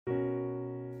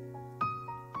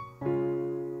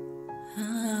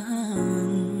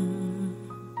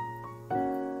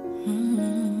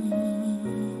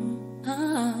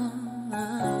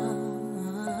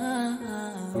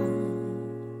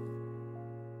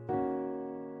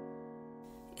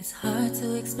It's hard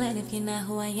to explain. If you're not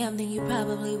who I am, then you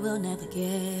probably will never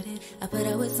get it. I put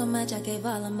up with so much, I gave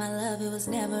all of my love. It was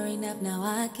never enough, now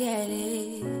I get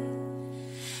it.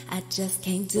 I just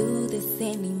can't do this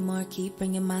anymore. Keep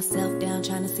bringing myself down,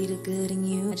 trying to see the good in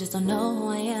you. I just don't know who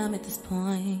I am at this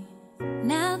point.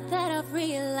 Now that I've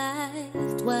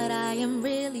realized what I am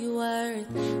really worth,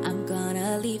 I'm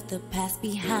gonna leave the past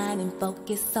behind and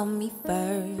focus on me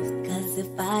first. Cause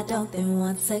if I don't, then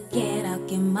once again I'll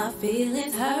get my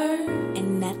feelings hurt.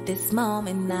 And at this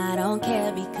moment I don't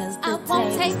care, because I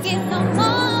won't take it no more.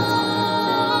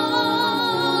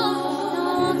 No,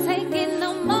 I won't take it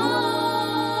no more.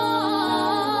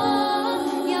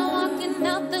 You're walking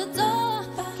out the door,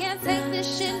 can't take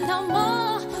this shit no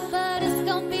more. But it's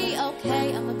gonna be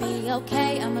okay, I'ma be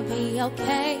okay, I'ma be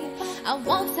okay. I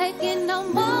won't take it no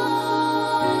more.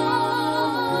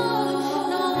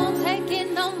 No, I won't take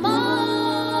it no more.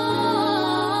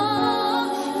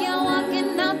 You're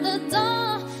walking out the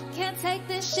door, can't take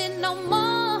this shit no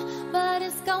more. But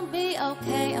it's gonna be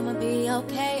okay, I'ma be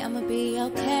okay, I'ma be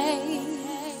okay.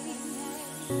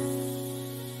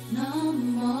 No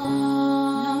more,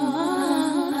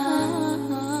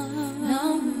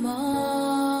 no more,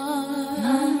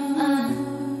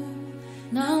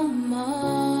 no more,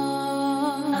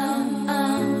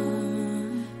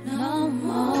 no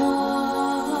more.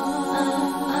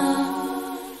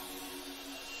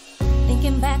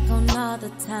 Thinking back on all the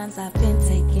times I've been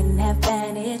taken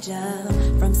advantage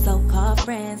of, from so-called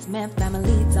friends, meant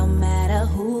family, don't matter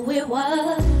who it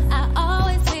was. I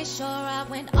always made sure I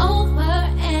went over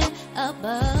and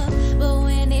above, but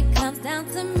when it comes down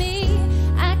to me,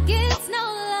 I get no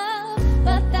love.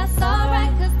 But that's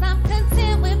alright, cause I'm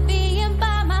content with being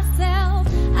by myself.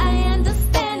 I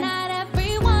understand not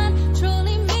everyone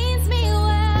truly means me well.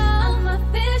 I'm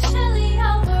officially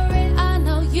over it, I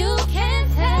know you can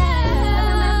tell.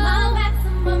 I'm at my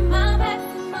maximum, my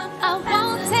maximum. I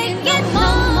won't take it no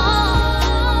more.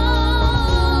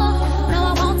 No,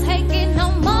 I won't take it no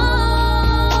more.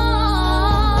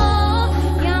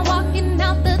 Yeah, I'm walking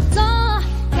out the door,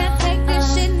 can't take this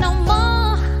shit no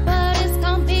more. But it's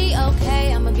gonna be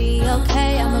okay, I'ma be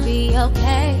okay, I'ma be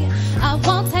okay. I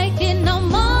won't take it no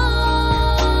more.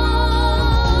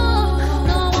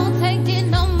 No, I won't take it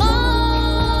no more.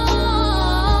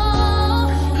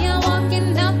 Yeah, I'm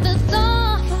walking out the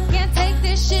door, can't take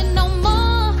this shit no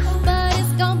more. But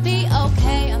it's gonna be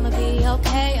okay, I'ma be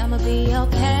okay, I'ma be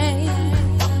okay.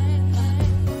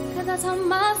 Cause I told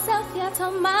myself, yeah, I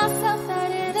told myself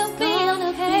that it'll be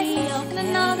okay. And I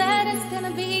know that it's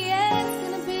gonna be, yeah, it's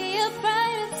gonna be a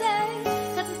brighter day.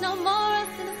 Cause there's no more us,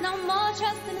 and there's no more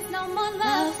trust, and there's no more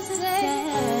love today.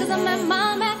 Cause I'm at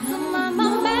my maximum, my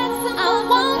maximum. I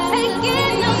won't take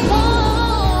it no more.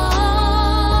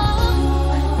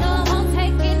 No, I won't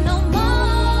take it no more.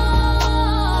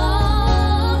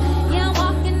 Yeah, I'm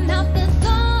walking out the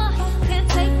door, can't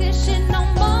take this shit no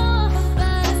more.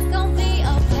 But it's gonna be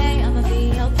okay, I'ma be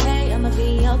okay, I'ma be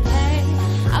okay.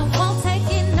 I won't take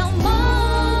it no more.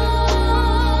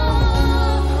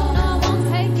 No, I won't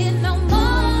take it no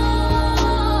more.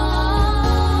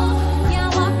 Yeah,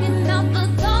 I'm walking out the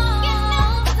door,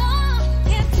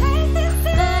 can't take this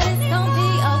shit. But it's gonna be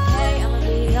okay, I'ma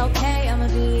be okay, I'ma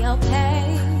be okay.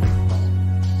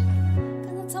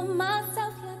 Cause I told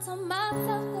myself, yeah, I told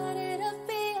myself that it'll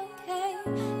be okay.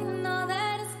 And I know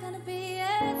that it's gonna be,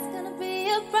 yeah, it's gonna be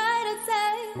a brighter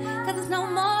day. Cause there's no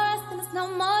more us, and there's no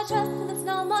more trust, and there's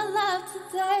no more love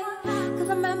today. Cause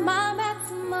I'm at my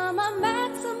maximum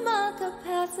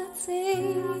capacity.